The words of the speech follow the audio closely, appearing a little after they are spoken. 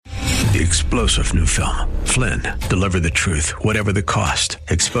The explosive new film, Flynn, deliver the truth, whatever the cost.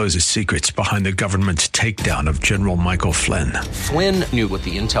 Exposes secrets behind the government's takedown of General Michael Flynn. Flynn knew what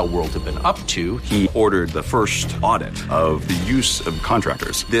the intel world had been up to. He ordered the first audit of the use of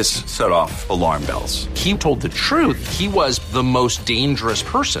contractors. This set off alarm bells. He told the truth. He was the most dangerous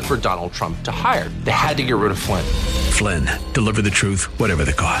person for Donald Trump to hire. They had to get rid of Flynn. Flynn, deliver the truth, whatever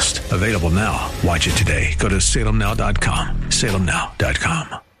the cost. Available now. Watch it today. Go to salemnow.com.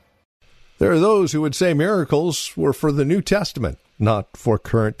 salemnow.com. There are those who would say miracles were for the New Testament, not for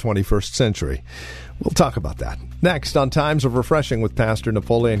current 21st century. We'll talk about that next on Times of Refreshing with Pastor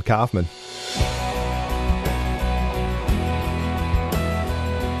Napoleon Kaufman.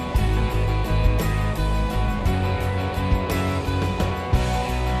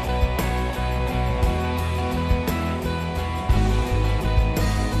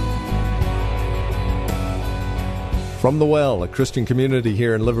 From The Well, a Christian community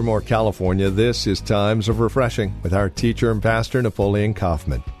here in Livermore, California, this is Times of Refreshing with our teacher and pastor, Napoleon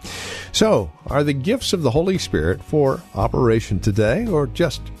Kaufman. So, are the gifts of the Holy Spirit for operation today or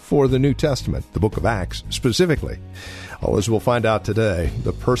just for the New Testament, the book of Acts specifically? Oh, as we'll find out today,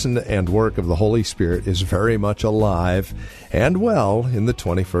 the person and work of the Holy Spirit is very much alive and well in the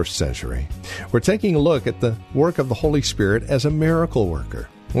 21st century. We're taking a look at the work of the Holy Spirit as a miracle worker.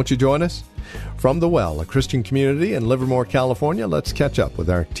 Won't you join us? From The Well, a Christian community in Livermore, California, let's catch up with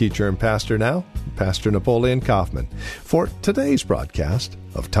our teacher and pastor now, Pastor Napoleon Kaufman, for today's broadcast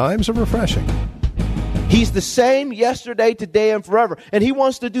of Times of Refreshing. He's the same yesterday, today, and forever. And he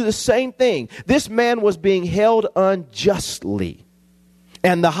wants to do the same thing. This man was being held unjustly.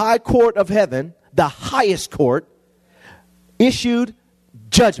 And the high court of heaven, the highest court, issued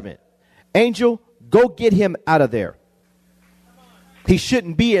judgment. Angel, go get him out of there. He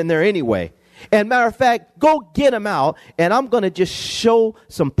shouldn't be in there anyway. And matter of fact, go get him out, and I'm going to just show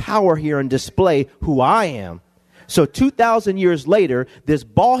some power here and display who I am. So 2,000 years later, this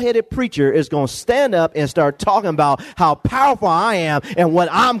bald-headed preacher is going to stand up and start talking about how powerful I am and what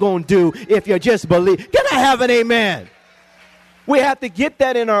I'm going to do if you just believe. Can I have an amen? We have to get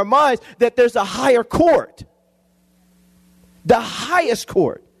that in our minds, that there's a higher court. The highest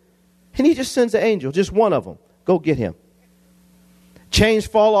court. And he just sends an angel, just one of them. Go get him. Chains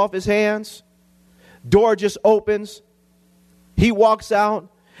fall off his hands. Door just opens. He walks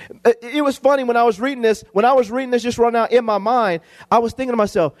out. It was funny when I was reading this. When I was reading this just right now in my mind, I was thinking to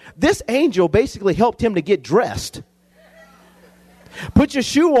myself, this angel basically helped him to get dressed. Put your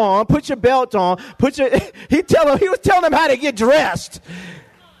shoe on. Put your belt on. He was telling him how to get dressed.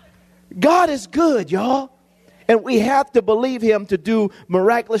 God is good, y'all. And we have to believe him to do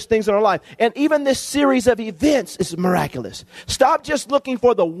miraculous things in our life. And even this series of events is miraculous. Stop just looking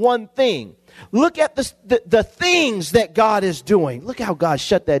for the one thing. Look at the things that God is doing. Look how God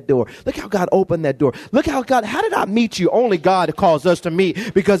shut that door. Look how God opened that door. Look how did I meet you? Only God calls us to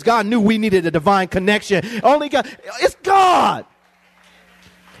meet, because God knew we needed a divine connection. Only God. It's God.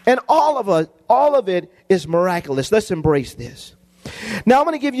 And all of it is miraculous. Let's embrace this. Now I'm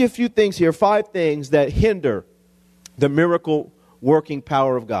going to give you a few things here, 5 things that hinder the miracle working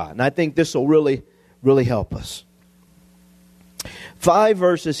power of God. And I think this will really, really help us. 5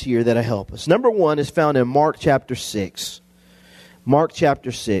 verses here that'll help us. Number 1 is found in Mark chapter 6. Mark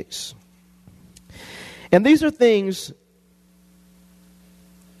chapter 6. And these are things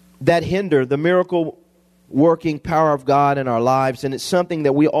that hinder the miracle working power of God in our lives. And it's something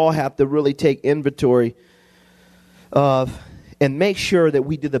that we all have to really take inventory of and make sure that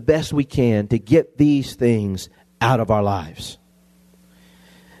we do the best we can to get these things out of our lives.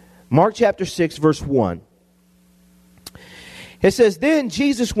 Mark chapter 6, verse 1. It says, Then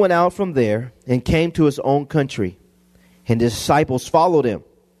Jesus went out from there and came to his own country, and his disciples followed him.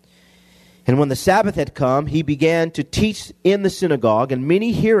 And when the Sabbath had come, he began to teach in the synagogue, and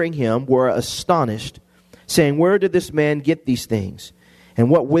many hearing him were astonished, saying, Where did this man get these things? And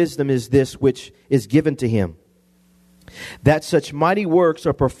what wisdom is this which is given to him, that such mighty works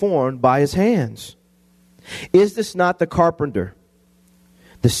are performed by his hands? Is this not the carpenter,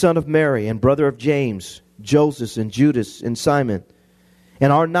 the son of Mary, and brother of James, Joseph, and Judas, and Simon?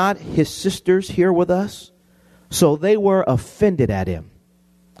 And are not his sisters here with us? So they were offended at him.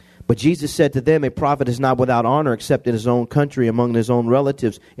 But Jesus said to them, A prophet is not without honor except in his own country, among his own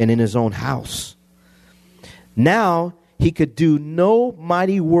relatives, and in his own house. Now he could do no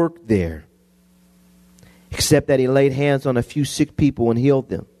mighty work there, except that he laid hands on a few sick people and healed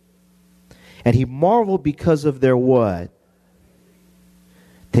them. And he marveled because of their what?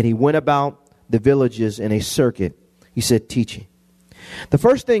 Then he went about the villages in a circuit, he said, teaching. The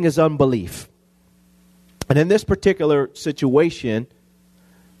first thing is unbelief. And in this particular situation,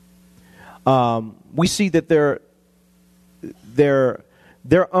 we see that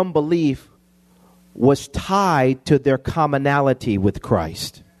their unbelief was tied to their commonality with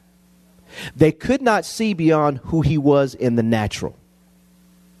Christ. They could not see beyond who he was in the natural.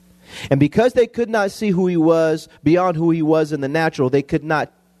 And because they could not see who he was beyond who he was in the natural, they could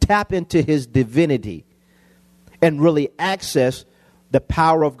not tap into his divinity and really access the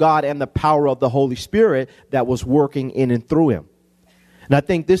power of God and the power of the Holy Spirit that was working in and through him. And I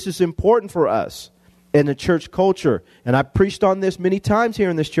think this is important for us in the church culture. And I preached on this many times here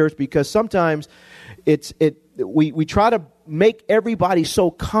in this church, because sometimes we try to make everybody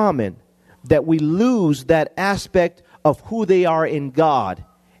so common that we lose that aspect of who they are in God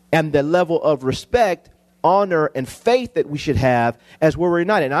and the level of respect, honor, and faith that we should have as we're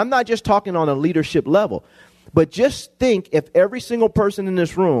united. And I'm not just talking on a leadership level, but just think if every single person in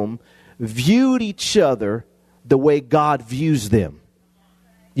this room viewed each other the way God views them.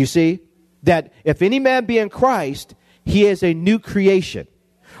 You see, that if any man be in Christ, he is a new creation.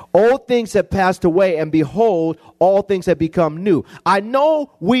 Old things have passed away, and behold, all things have become new. I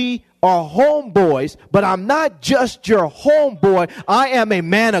know we are homeboys, but I'm not just your homeboy. I am a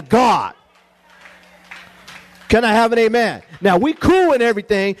man of God. Can I have an amen? Now, we cool and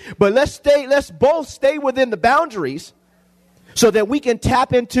everything, but let's both stay within the boundaries so that we can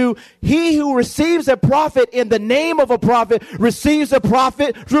tap into he who receives a prophet in the name of a prophet receives a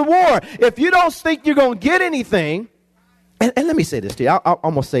prophet's reward. If you don't think you're going to get anything, and let me say this to you. I'm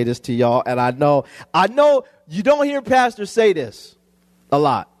going to say this to y'all, and I know you don't hear pastors say this a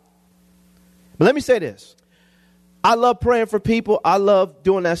lot. But let me say this. I love praying for people. I love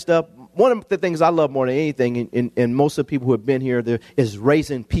doing that stuff. One of the things I love more than anything, and most of the people who have been here, is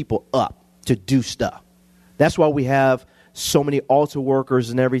raising people up to do stuff. That's why we have so many altar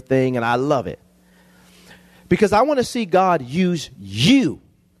workers and everything, and I love it. Because I want to see God use you.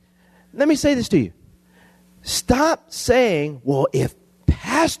 Let me say this to you. Stop saying, well, if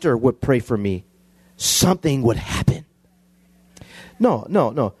pastor would pray for me, something would happen.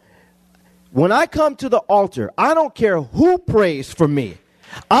 No. When I come to the altar, I don't care who prays for me.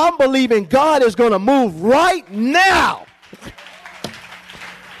 I'm believing God is going to move right now.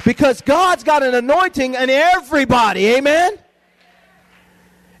 Because God's got an anointing in everybody. Amen?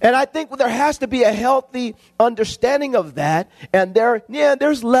 And I think there has to be a healthy understanding of that. And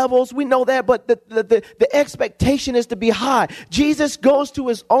there's levels. We know that. But the expectation is to be high. Jesus goes to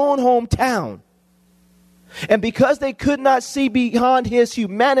his own hometown. And because they could not see beyond his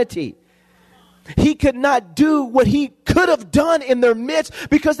humanity, he could not do what he could have done in their midst,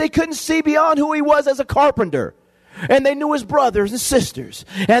 because they couldn't see beyond who he was as a carpenter. And they knew his brothers and sisters.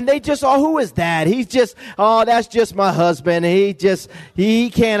 And they just, who is that? He's just, that's just my husband. He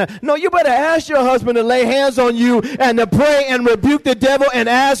can't. No, you better ask your husband to lay hands on you and to pray and rebuke the devil and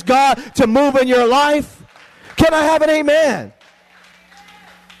ask God to move in your life. Can I have an amen?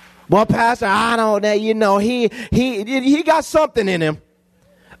 Well, Pastor, I don't know. He got something in him.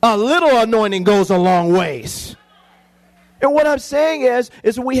 A little anointing goes a long ways. And what I'm saying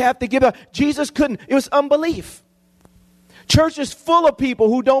is we have to give up. Jesus couldn't. It was unbelief. Church is full of people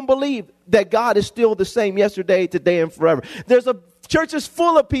who don't believe that God is still the same yesterday, today, and forever. Church is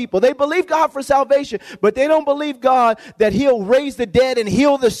full of people. They believe God for salvation, but they don't believe God that he'll raise the dead and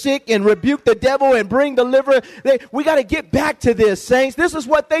heal the sick and rebuke the devil and bring deliverance. We got to get back to this, saints. This is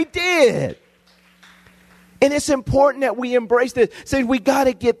what they did. And it's important that we embrace this. Say, we got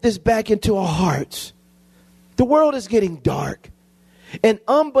to get this back into our hearts. The world is getting dark. And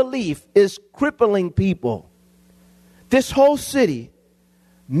unbelief is crippling people. This whole city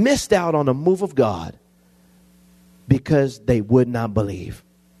missed out on the move of God because they would not believe.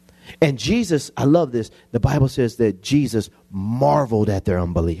 And Jesus, I love this. The Bible says that Jesus marveled at their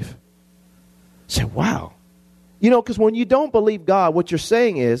unbelief. Say, wow. Because when you don't believe God, what you're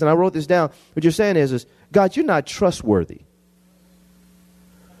saying is, and I wrote this down, what you're saying is God, you're not trustworthy.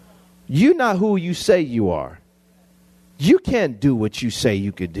 You're not who you say you are. You can't do what you say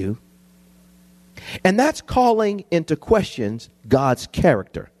you could do. And that's calling into questions God's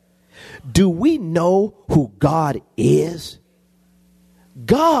character. Do we know who God is?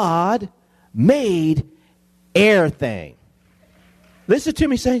 God made everything. Listen to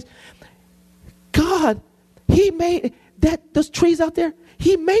me, saints. God, he made those trees out there.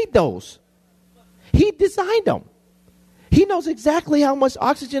 He made those. He designed them. He knows exactly how much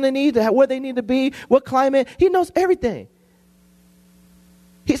oxygen they need, where they need to be, what climate. He knows everything.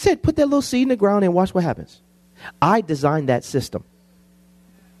 He said, put that little seed in the ground and watch what happens. I designed that system.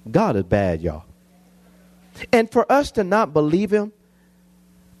 God is bad, y'all. And for us to not believe him,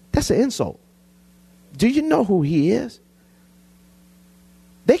 that's an insult. Do you know who he is?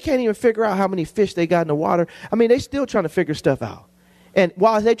 They can't even figure out how many fish they got in the water. I mean, they still trying to figure stuff out. And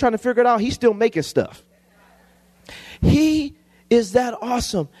while they're trying to figure it out, he's still making stuff. He is that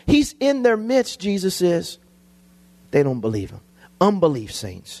awesome. He's in their midst, Jesus is. They don't believe him. Unbelief,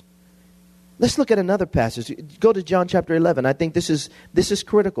 saints. Let's look at another passage. Go to John chapter 11. I think this is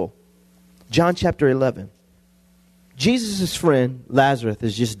critical. John chapter 11. Jesus' friend, Lazarus,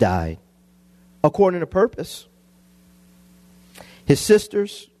 has just died. According to purpose. His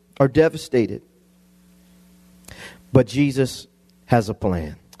sisters are devastated. But Jesus has a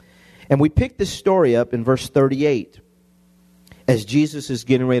plan. And we pick this story up in verse 38. As Jesus is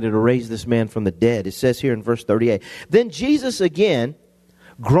getting ready to raise this man from the dead. It says here in verse 38. Then Jesus again,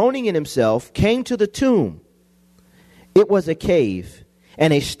 groaning in himself, came to the tomb. It was a cave,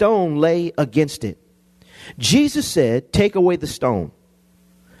 and a stone lay against it. Jesus said, take away the stone.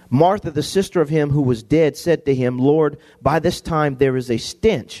 Martha, the sister of him who was dead, said to him, Lord, by this time there is a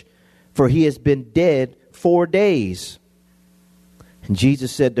stench, for he has been dead 4 days. And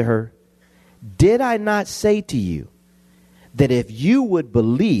Jesus said to her, did I not say to you that if you would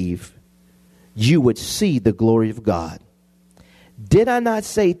believe, you would see the glory of God? Did I not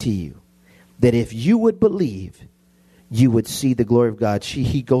say to you that if you would believe, you would see the glory of God?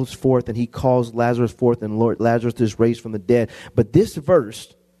 He goes forth and he calls Lazarus forth, and Lord, Lazarus is raised from the dead. But this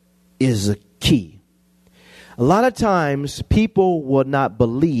verse is a key. A lot of times people will not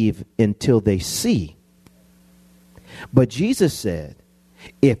believe until they see. But Jesus said,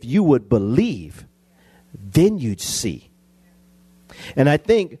 if you would believe, then you'd see. And I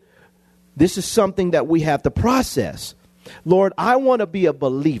think this is something that we have to process. Lord, I want to be a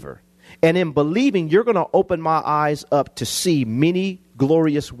believer. And in believing, you're going to open my eyes up to see many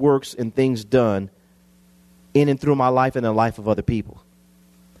glorious works and things done in and through my life and the life of other people.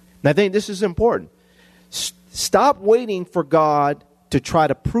 And I think this is important. Stop waiting for God to try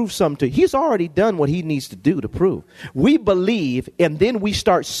to prove something to you. He's already done what he needs to do to prove. We believe, and then we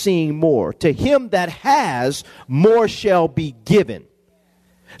start seeing more. To him that has, more shall be given.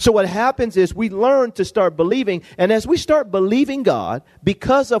 So what happens is we learn to start believing, and as we start believing God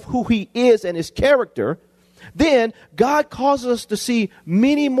because of who he is and his character, then God causes us to see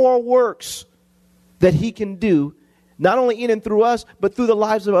many more works that he can do, not only in and through us, but through the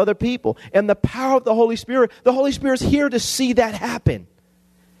lives of other people. And the power of the Holy Spirit is here to see that happen.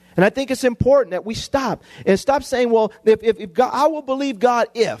 And I think it's important that we stop saying, well, if God, I will believe God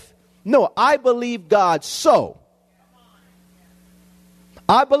if. No, I believe God so.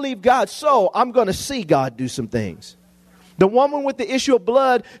 I believe God, so I'm going to see God do some things. The woman with the issue of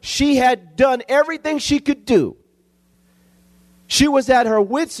blood, she had done everything she could do. She was at her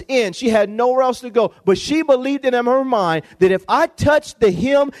wit's end. She had nowhere else to go. But she believed in her mind that if I touch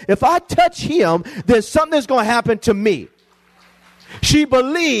him, then something's going to happen to me. She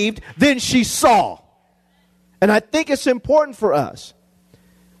believed, then she saw. And I think it's important for us.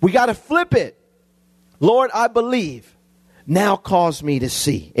 We got to flip it. Lord, I believe. Now cause me to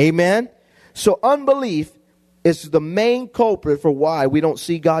see. Amen? So unbelief is the main culprit for why we don't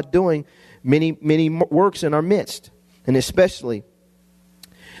see God doing many works in our midst. And especially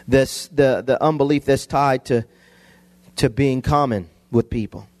the unbelief that's tied to being common with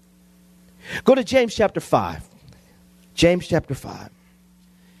people. Go to James chapter 5. James chapter 5.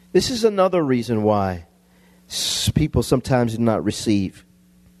 This is another reason why people sometimes do not receive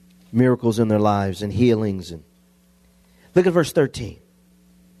miracles in their lives and healings. And look at verse 13.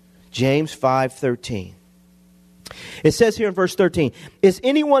 James 5:13. It says here in verse 13, is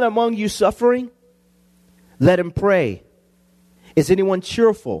anyone among you suffering? Let him pray. Is anyone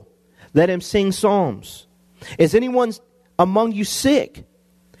cheerful? Let him sing psalms. Is anyone among you sick?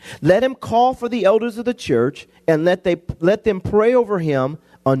 Let him call for the elders of the church and let them pray over him,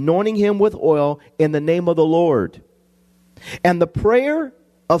 anointing him with oil in the name of the Lord. And the prayer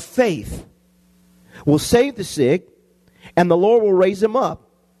of faith will save the sick, and the Lord will raise him up.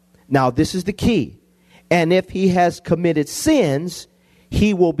 Now this is the key. And if he has committed sins,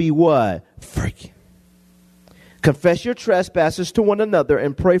 he will be what? Forgiven. Confess your trespasses to one another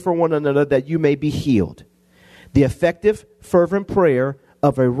and pray for one another that you may be healed. The effective, fervent prayer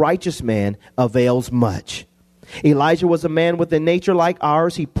of a righteous man avails much. Elijah was a man with a nature like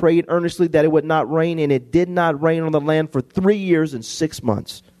ours. He prayed earnestly that it would not rain, and it did not rain on the land for 3 years and 6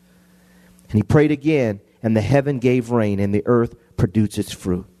 months. And he prayed again, and the heaven gave rain, and the earth produced its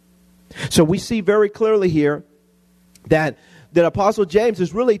fruit. So we see very clearly here that Apostle James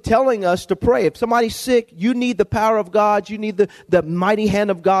is really telling us to pray. If somebody's sick, you need the power of God. You need the mighty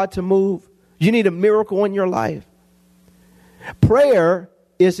hand of God to move. You need a miracle in your life. Prayer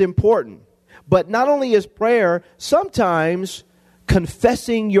is important. But not only is prayer, sometimes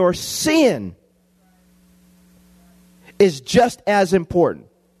confessing your sin is just as important.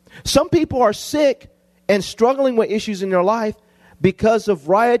 Some people are sick and struggling with issues in their life because of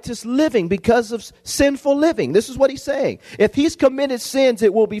riotous living, because of sinful living. This is what he's saying. If he's committed sins,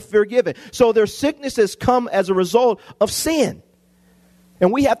 it will be forgiven. So their sicknesses come as a result of sin.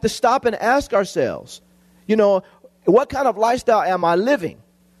 And we have to stop and ask ourselves, what kind of lifestyle am I living?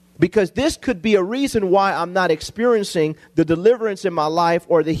 Because this could be a reason why I'm not experiencing the deliverance in my life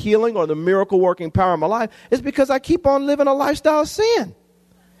or the healing or the miracle working power in my life. It's because I keep on living a lifestyle of sin.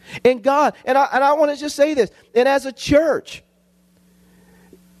 And God, and I want to just say this, and as a church,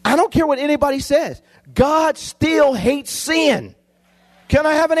 I don't care what anybody says, God still hates sin. Can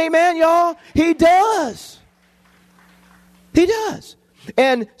I have an amen, y'all? He does. He does.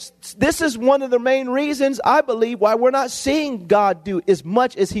 And this is one of the main reasons I believe why we're not seeing God do as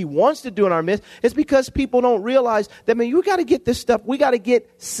much as he wants to do in our midst. It's because people don't realize that, man, you got to get this stuff. We got to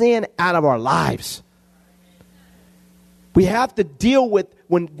get sin out of our lives. We have to deal with,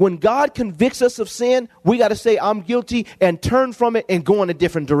 when God convicts us of sin, we got to say, I'm guilty, and turn from it and go in a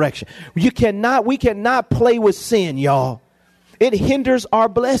different direction. We cannot play with sin, y'all. It hinders our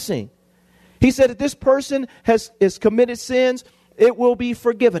blessing. He said, if this person has committed sins, it will be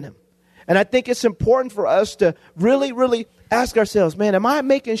forgiven him. And I think it's important for us to really, really ask ourselves, man, am I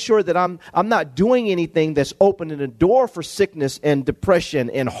making sure that I'm not doing anything that's opening the door for sickness and depression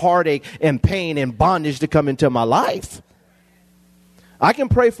and heartache and pain and bondage to come into my life? I can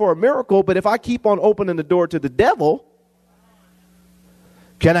pray for a miracle, but if I keep on opening the door to the devil,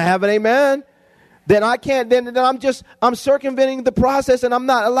 can I have an amen? Then I can't, then I'm circumventing the process, and I'm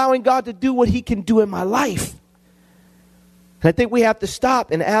not allowing God to do what he can do in my life. And I think we have to stop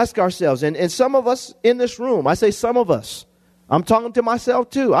and ask ourselves, and some of us in this room, I say some of us, I'm talking to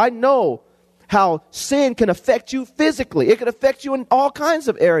myself too. I know how sin can affect you physically. It can affect you in all kinds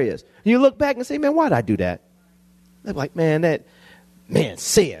of areas. And you look back and say, man, why did I do that? I'm like,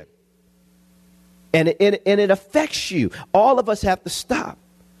 sin. And it affects you. All of us have to stop.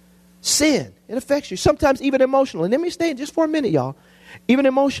 Sin, it affects you. Sometimes even emotionally. Let me stay just for a minute, y'all. Even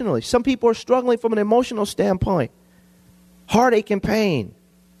emotionally. Some people are struggling from an emotional standpoint. Heartache and pain.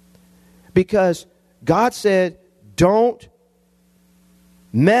 Because God said, don't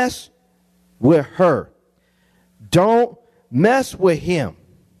mess with her. Don't mess with him.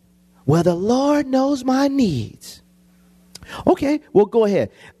 Well, the Lord knows my needs. Okay, well, go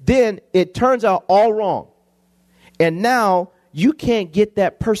ahead. Then it turns out all wrong. And now you can't get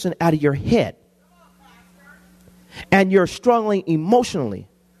that person out of your head. And you're struggling emotionally.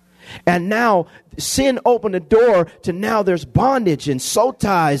 And now sin opened the door to now there's bondage and soul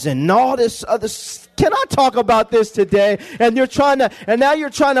ties and all this other. Can I talk about this today? And now you're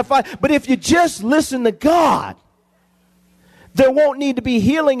trying to fight. But if you just listen to God, there won't need to be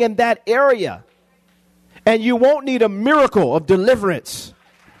healing in that area. And you won't need a miracle of deliverance.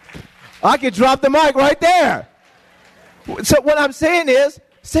 I could drop the mic right there. So what I'm saying is,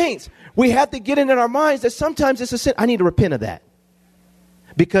 saints, we have to get it in our minds that sometimes it's a sin. I need to repent of that.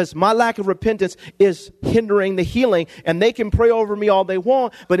 Because my lack of repentance is hindering the healing, and they can pray over me all they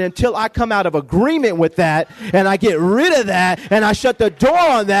want, but until I come out of agreement with that, and I get rid of that, and I shut the door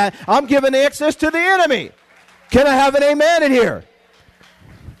on that, I'm giving access to the enemy. Can I have an amen in here?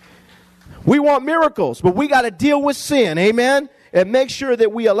 We want miracles, but we got to deal with sin, amen? And make sure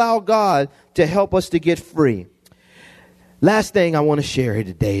that we allow God to help us to get free. Last thing I want to share here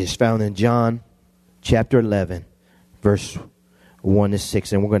today is found in John chapter 11, verse 1 to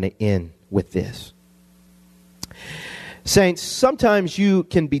 6, and we're going to end with this. Saints, sometimes you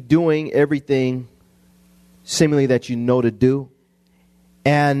can be doing everything seemingly that you know to do,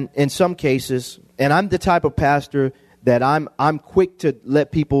 and in some cases, and I'm the type of pastor that I'm quick to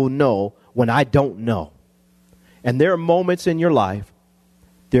let people know when I don't know. And there are moments in your life,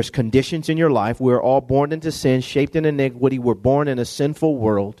 there's conditions in your life. We're all born into sin, shaped in iniquity. We're born in a sinful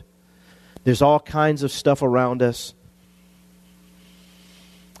world. There's all kinds of stuff around us.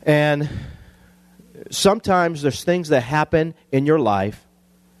 And sometimes there's things that happen in your life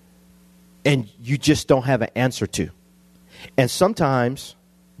and you just don't have an answer to. And sometimes,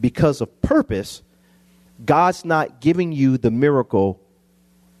 because of purpose, God's not giving you the miracle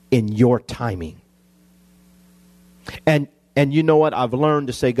in your timing. And you know what? I've learned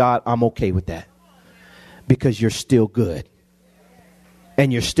to say, God, I'm okay with that. Because you're still good.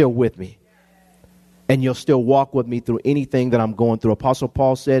 And you're still with me. And you'll still walk with me through anything that I'm going through. Apostle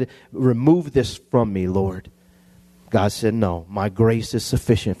Paul said, remove this from me, Lord. God said, no, my grace is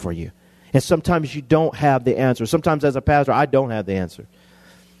sufficient for you. And sometimes you don't have the answer. Sometimes as a pastor, I don't have the answer.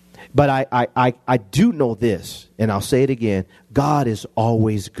 But I do know this, and I'll say it again. God is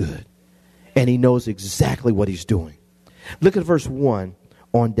always good, and he knows exactly what he's doing. Look at verse 1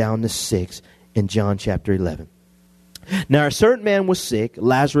 on down to 6 in John chapter 11. Now a certain man was sick,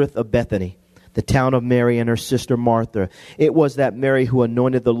 Lazarus of Bethany, the town of Mary and her sister Martha. It was that Mary who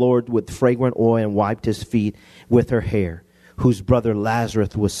anointed the Lord with fragrant oil and wiped his feet with her hair, whose brother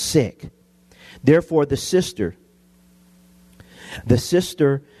Lazarus was sick. Therefore the sister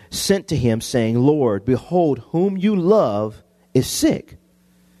sent to him, saying, Lord, behold, whom you love is sick.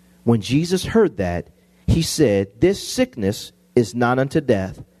 When Jesus heard that, he said, this sickness is not unto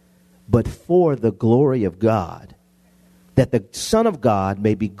death, but for the glory of God, that the Son of God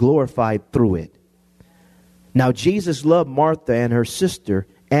may be glorified through it. Now Jesus loved Martha and her sister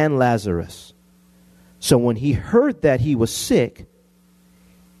and Lazarus. So when he heard that he was sick,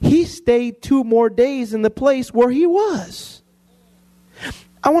 he stayed 2 more days in the place where he was.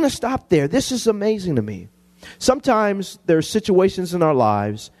 I want to stop there. This is amazing to me. Sometimes there are situations in our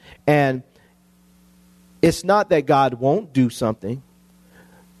lives, and it's not that God won't do something,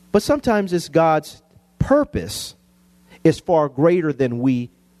 but sometimes it's God's purpose is far greater than we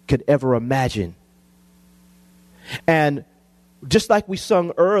could ever imagine. And just like we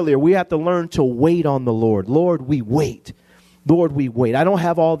sung earlier, we have to learn to wait on the Lord. Lord, we wait. Lord, we wait. I don't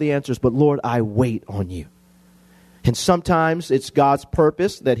have all the answers, but Lord, I wait on you. And sometimes it's God's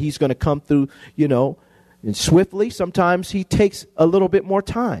purpose that he's going to come through, and swiftly. Sometimes he takes a little bit more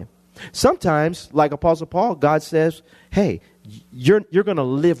time. Sometimes, like Apostle Paul, God says, hey, you're going to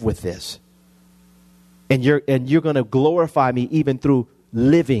live with this. And you're going to glorify me even through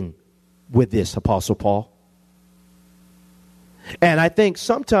living with this, Apostle Paul. And I think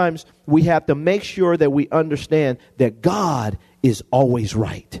sometimes we have to make sure that we understand that God is always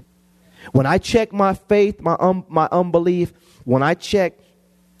right. When I check my faith, my unbelief, when I check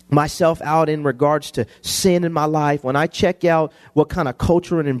myself out in regards to sin in my life, when I check out what kind of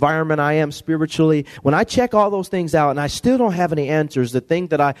culture and environment I am spiritually, when I check all those things out and I still don't have any answers, the thing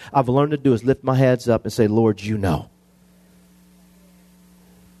that I've learned to do is lift my heads up and say, Lord, you know.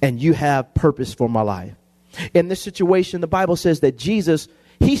 And you have purpose for my life. In this situation, the Bible says that Jesus,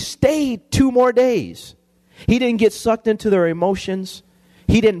 he stayed 2 more days. He didn't get sucked into their emotions.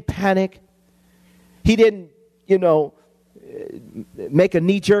 He didn't panic. He didn't, make a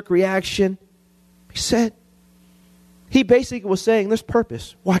knee-jerk reaction. He basically was saying, there's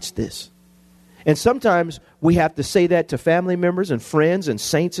purpose. Watch this. And sometimes we have to say that to family members and friends and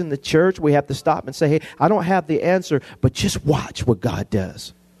saints in the church. We have to stop and say, hey, I don't have the answer, but just watch what God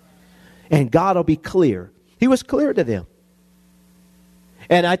does. And God will be clear. He was clear to them.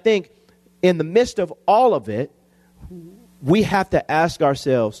 And I think in the midst of all of it, we have to ask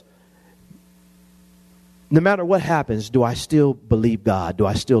ourselves, no matter what happens, do I still believe God? Do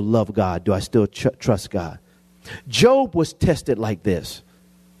I still love God? Do I still trust God? Job was tested like this.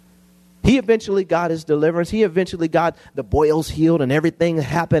 He eventually got his deliverance. He eventually got the boils healed and everything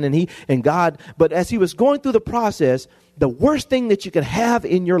happened. But as he was going through the process, the worst thing that you can have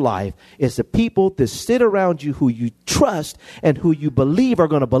in your life is the people that sit around you who you trust and who you believe are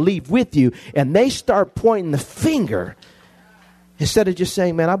going to believe with you. And they start pointing the finger instead of just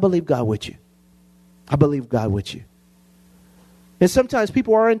saying, man, I believe God with you. I believe God with you. And sometimes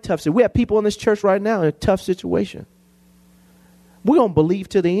people are in tough situations. We have people in this church right now in a tough situation. We're going to believe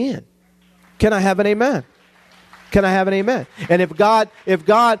to the end. Can I have an amen? Can I have an amen? And if God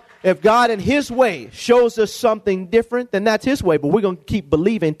in his way shows us something different, then that's his way. But we're going to keep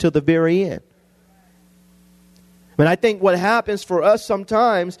believing to the very end. And I think what happens for us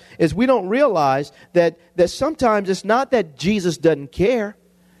sometimes is we don't realize that sometimes it's not that Jesus doesn't care.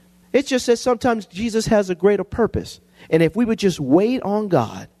 It's just that sometimes Jesus has a greater purpose. And if we would just wait on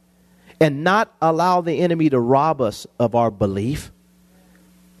God and not allow the enemy to rob us of our belief.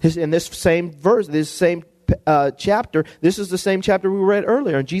 In this same verse, this same chapter, this is the same chapter we read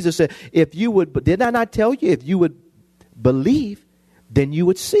earlier. And Jesus said, if you would, did I not tell you, if you would believe, then you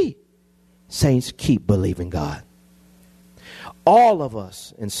would see. Saints, keep believing God. All of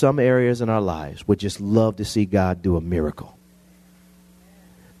us in some areas in our lives would just love to see God do a miracle.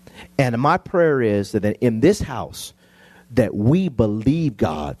 And my prayer is that in this house, that we believe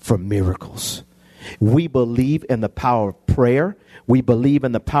God for miracles. We believe in the power of prayer. We believe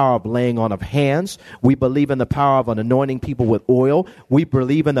in the power of laying on of hands. We believe in the power of anointing people with oil. We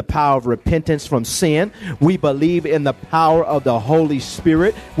believe in the power of repentance from sin. We believe in the power of the Holy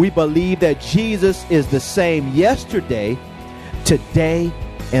Spirit. We believe that Jesus is the same yesterday, today,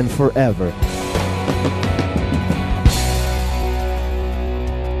 and forever.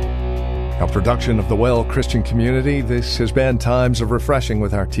 A production of the Well Christian Community. This has been Times of Refreshing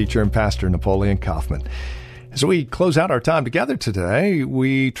with our teacher and pastor, Napoleon Kaufman. As we close out our time together today,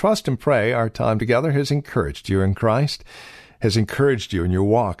 we trust and pray our time together has encouraged you in Christ, has encouraged you in your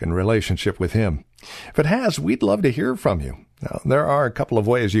walk and relationship with Him. If it has, we'd love to hear from you. Now, there are a couple of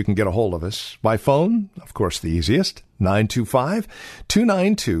ways you can get a hold of us. By phone, of course, the easiest,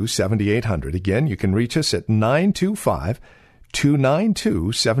 925-292-7800. Again, you can reach us at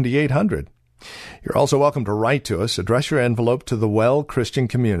 925-292-7800. You're also welcome to write to us. Address your envelope to the Well Christian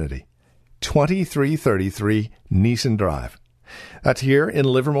Community, 2333 Neeson Drive. That's here in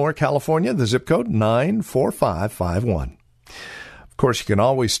Livermore, California, the zip code 94551. Of course, you can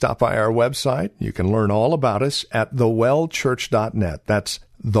always stop by our website. You can learn all about us at thewellchurch.net. That's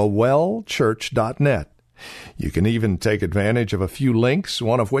thewellchurch.net. You can even take advantage of a few links,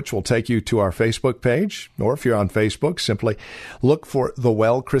 one of which will take you to our Facebook page. Or if you're on Facebook, simply look for The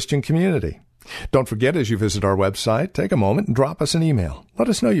Well Christian Community. Don't forget, as you visit our website, take a moment and drop us an email. Let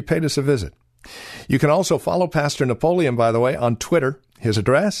us know you paid us a visit. You can also follow Pastor Napoleon, by the way, on Twitter. His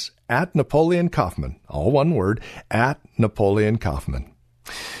address, @Napoleon Kaufman. All one word, @Napoleon Kaufman.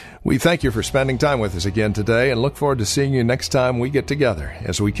 We thank you for spending time with us again today and look forward to seeing you next time we get together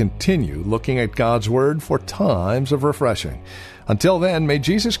as we continue looking at God's Word for times of refreshing. Until then, may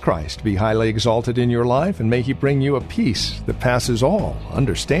Jesus Christ be highly exalted in your life, and may He bring you a peace that passes all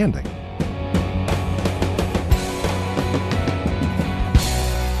understanding.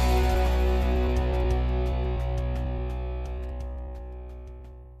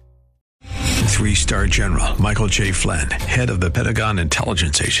 Three-star General Michael J. Flynn, head of the Pentagon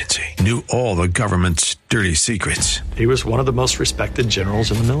Intelligence Agency, knew all the government's dirty secrets. He was one of the most respected generals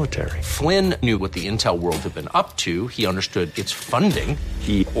in the military. Flynn knew what the intel world had been up to. He understood its funding.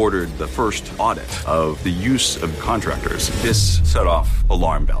 He ordered the first audit of the use of contractors. This set off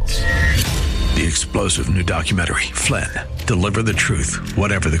alarm bells. The explosive new documentary, Flynn, Deliver the Truth,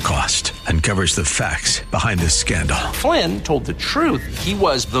 Whatever the Cost, uncovers the facts behind this scandal. Flynn told the truth. He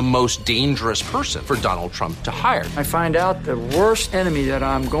was the most dangerous person for Donald Trump to hire. I find out the worst enemy that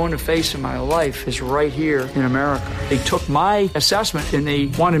I'm going to face in my life is right here in America. They took my assessment and they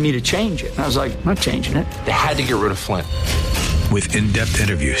wanted me to change it. And I was like, I'm not changing it. They had to get rid of Flynn. With in-depth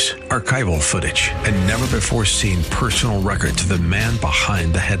interviews, archival footage, and never-before-seen personal records of the man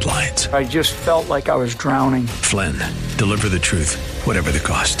behind the headlines. I just felt like I was drowning. Flynn, Deliver the Truth, Whatever the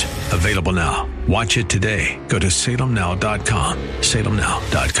Cost. Available now. Watch it today. Go to salemnow.com.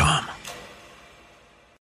 salemnow.com.